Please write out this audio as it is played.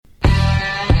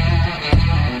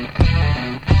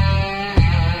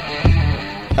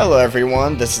Hello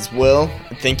everyone, this is Will.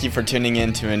 Thank you for tuning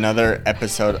in to another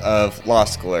episode of Law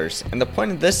Schoolers. And the point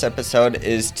of this episode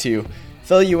is to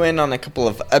fill you in on a couple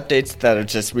of updates that have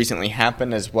just recently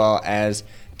happened, as well as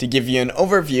to give you an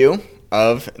overview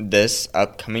of this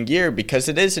upcoming year, because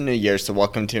it is a new year, so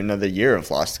welcome to another year of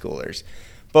Law Schoolers.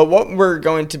 But what we're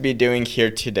going to be doing here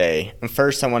today,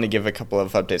 first I want to give a couple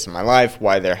of updates on my life,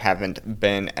 why there haven't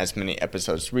been as many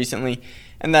episodes recently,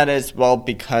 and that is, well,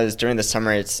 because during the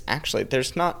summer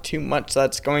there's not too much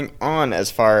that's going on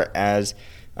as far as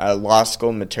law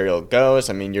school material goes.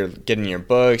 I mean, you're getting your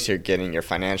books, you're getting your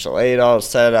financial aid all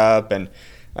set up, and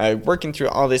working through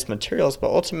all these materials, but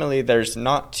ultimately there's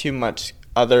not too much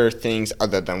other things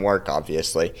other than work,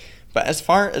 obviously. But as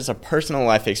far as a personal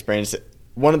life experience,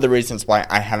 one of the reasons why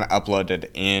I haven't uploaded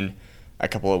in a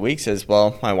couple of weeks is,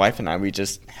 well, my wife and I, we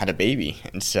just had a baby.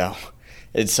 And so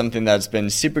it's something that's been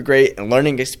super great and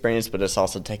learning experience, but it's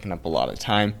also taken up a lot of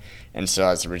time. And so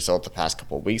as a result, the past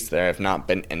couple of weeks, there have not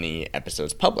been any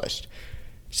episodes published.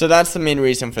 So that's the main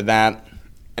reason for that,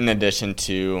 in addition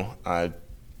to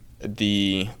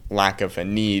the lack of a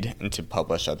need to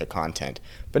publish other content.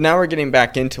 But now we're getting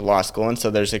back into law school, and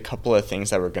so there's a couple of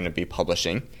things that we're going to be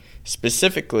publishing,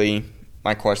 specifically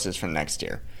my courses from next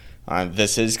year.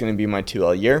 This is going to be my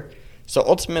 2L year. So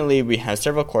ultimately, we have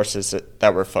several courses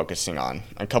that we're focusing on.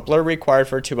 A couple are required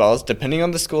for 2Ls, depending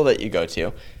on the school that you go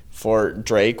to. For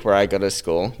Drake, where I go to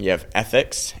school, you have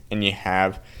ethics and you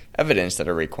have evidence that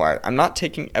are required. I'm not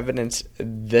taking evidence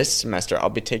this semester. I'll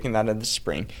be taking that in the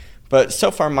spring. But so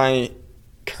far, my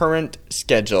current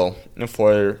schedule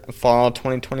for fall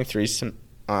 2023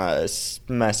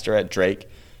 semester at Drake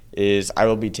is I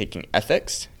will be taking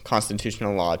ethics,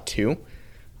 Constitutional Law 2.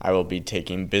 I will be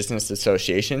taking business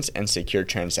associations and secure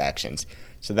transactions.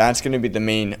 So that's going to be the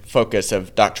main focus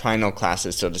of doctrinal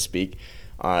classes, so to speak.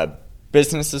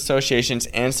 Business associations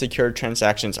and secure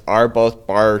transactions are both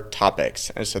bar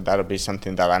topics, and so that'll be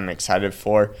something that I'm excited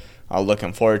for,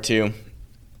 looking forward to.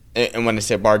 And when I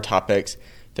say bar topics,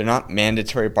 they're not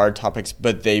mandatory bar topics,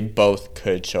 but they both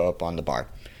could show up on the bar.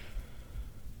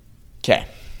 Okay,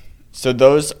 so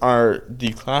those are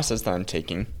the classes that I'm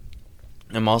taking.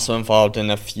 I'm also involved in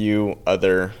a few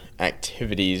other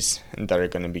activities that are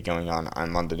going to be going on.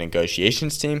 I'm on the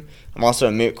negotiations team. I'm also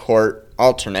a moot court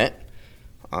alternate.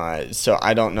 So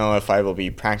I don't know if I will be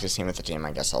practicing with the team.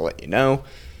 I guess I'll let you know.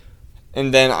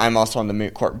 And then I'm also on the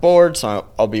moot court board, so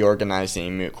I'll be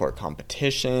organizing moot court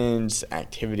competitions,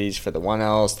 activities for the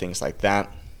 1Ls, things like that.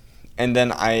 And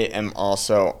then I am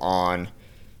also on,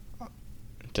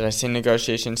 did I say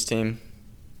negotiations team?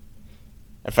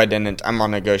 If I didn't, I'm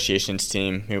on negotiations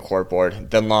team, moot court board,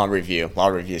 then law review. Law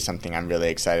review is something I'm really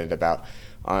excited about.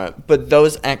 But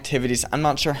those activities, I'm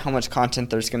not sure how much content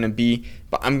there's going to be,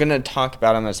 but I'm going to talk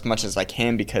about them as much as I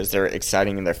can because they're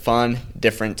exciting and they're fun,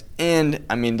 different, and,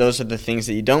 I mean, those are the things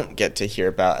that you don't get to hear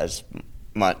about as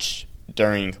much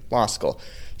during law school.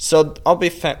 So I'll be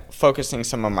focusing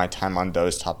some of my time on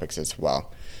those topics as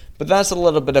well. But that's a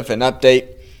little bit of an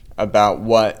update about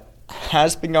what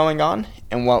has been going on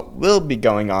and what will be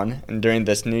going on during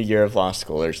this new year of Law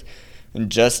Schoolers. And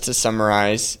just to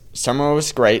summarize, summer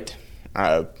was great.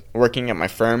 Working at my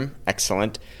firm,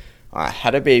 excellent.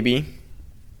 Had a baby,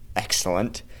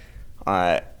 excellent.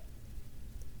 And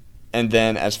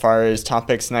then as far as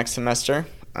topics next semester,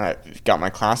 got my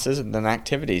classes and then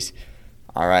activities.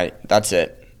 All right, that's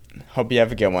it. Hope you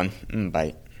have a good one.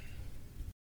 Bye.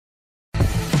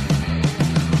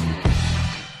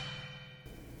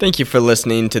 Thank you for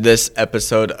listening to this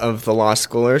episode of The Law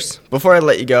Schoolers. Before I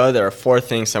let you go, there are 4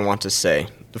 things I want to say.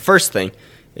 The first thing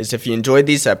is if you enjoyed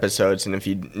these episodes and if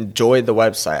you enjoyed the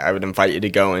website, I would invite you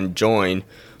to go and join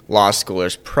Law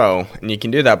Schoolers Pro. And you can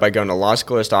do that by going to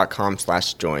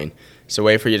lawschoolers.com/join. It's a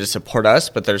way for you to support us,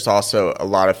 but there's also a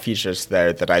lot of features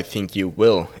there that I think you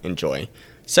will enjoy.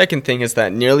 Second thing is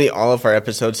that nearly all of our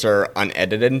episodes are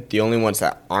unedited. The only ones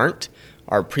that aren't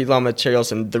are pre-law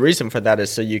materials, and the reason for that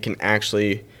is so you can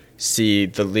actually see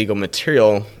the legal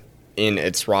material in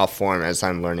its raw form as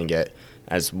I'm learning it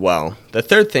as well. The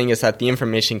third thing is that the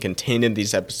information contained in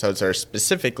these episodes are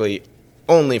specifically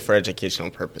only for educational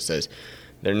purposes.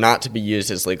 They're not to be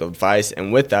used as legal advice,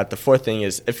 and with that, the fourth thing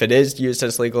is if it is used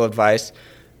as legal advice,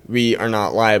 we are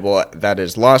not liable. That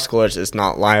is, Law Schoolers is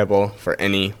not liable for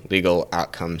any legal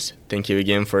outcomes. Thank you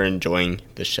again for enjoying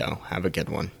the show. Have a good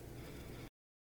one.